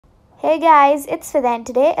Hey guys, it's Vida and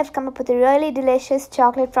today I've come up with a really delicious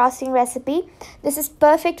chocolate frosting recipe. This is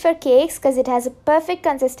perfect for cakes because it has a perfect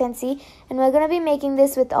consistency and we're going to be making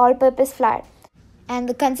this with all-purpose flour. And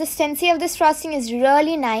the consistency of this frosting is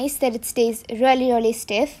really nice that it stays really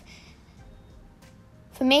stiff.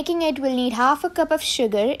 For making it, we'll need half a cup of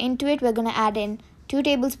sugar. Into it, we're going to add in 2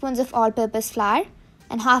 tablespoons of all-purpose flour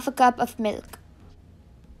and half a cup of milk.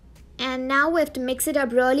 And now we have to mix it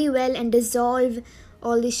up really well and dissolve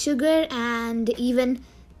all the sugar and even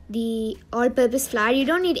the all-purpose flour. You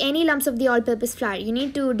don't need any lumps of the all-purpose flour. You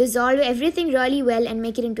need to dissolve everything really well and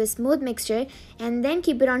make it into a smooth mixture and then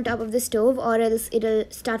keep it on top of the stove, or else it'll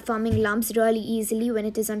start forming lumps really easily when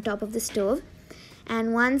it is on top of the stove.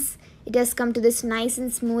 And once it has come to this nice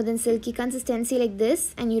and smooth and silky consistency like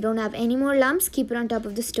this and you don't have any more lumps, keep it on top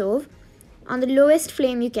of the stove on the lowest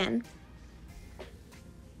flame you can.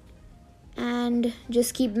 And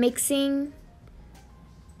just keep mixing,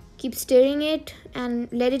 keep stirring it and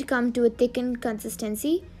let it come to a thickened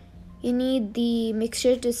consistency. You need the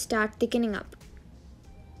mixture to start thickening up.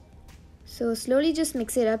 So slowly just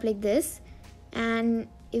mix it up like this and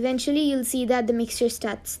eventually you'll see that the mixture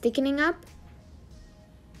starts thickening up.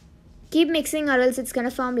 Keep mixing or else it's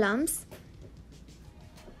gonna form lumps.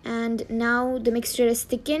 And now the mixture is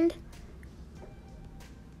thickened.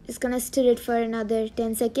 Just gonna stir it for another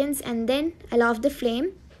 10 seconds and then I'll off the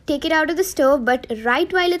flame. Take it out of the stove, but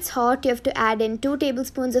right while it's hot, you have to add in 2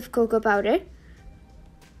 tablespoons of cocoa powder.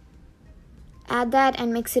 Add that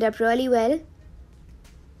and mix it up really well.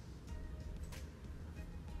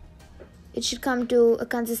 It should come to a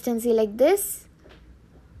consistency like this.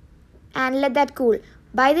 And let that cool.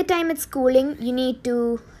 By the time it's cooling, you need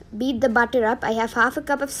to beat the butter up. I have half a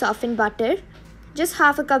cup of softened butter. Just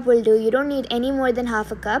half a cup will do. You don't need any more than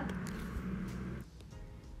half a cup.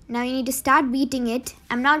 Now you need to start beating it.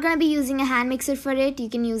 I'm not going to be using a hand mixer for it. You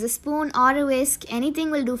can use a spoon or a whisk.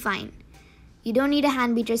 Anything will do fine. You don't need a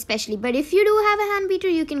hand beater especially. But if you do have a hand beater,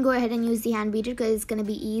 you can go ahead and use the hand beater because it's going to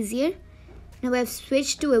be easier. Now I've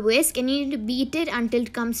switched to a whisk and you need to beat it until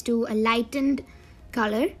it comes to a lightened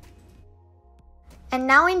color. And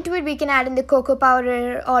now into it we can add in the cocoa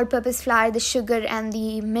powder, all-purpose flour, the sugar and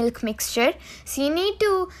the milk mixture. So you need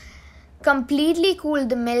to completely cool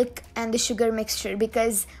the milk and the sugar mixture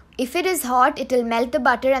because if it is hot, it will melt the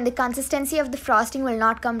butter and the consistency of the frosting will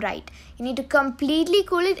not come right. You need to completely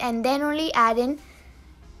cool it and then only add in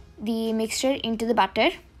the mixture into the butter.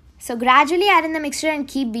 So gradually add in the mixture and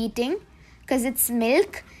keep beating because it's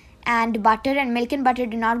milk and butter, and milk and butter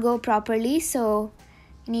do not go properly. So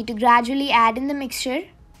you need to gradually add in the mixture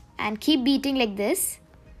and keep beating like this.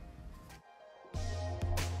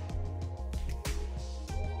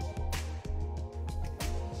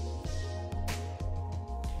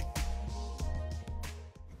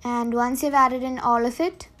 And once you've added in all of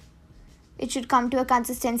it, it should come to a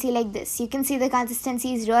consistency like this. You can see the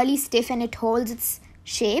consistency is really stiff and it holds its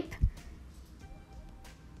shape.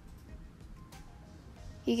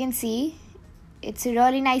 You can see it's a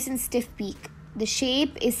really nice and stiff peak. The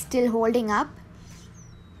shape is still holding up.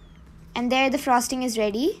 And there the frosting is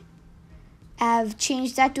ready. I've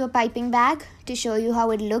changed that to a piping bag to show you how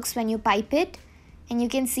it looks when you pipe it. And you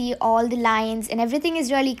can see all the lines and everything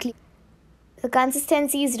is really clean. The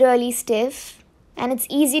consistency is really stiff and it's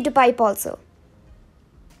easy to pipe also.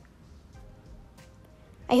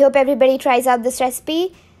 I hope everybody tries out this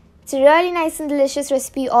recipe. It's a really nice and delicious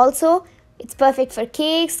recipe also. It's perfect for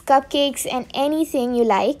cakes, cupcakes and anything you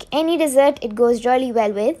like. Any dessert it goes really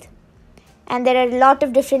well with. And there are a lot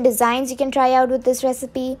of different designs you can try out with this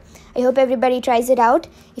recipe. I hope everybody tries it out.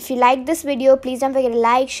 If you like this video, please don't forget to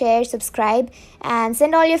like, share, subscribe and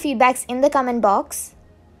send all your feedbacks in the comment box.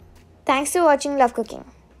 Thanks for watching Love Cooking.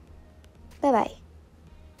 Bye-bye.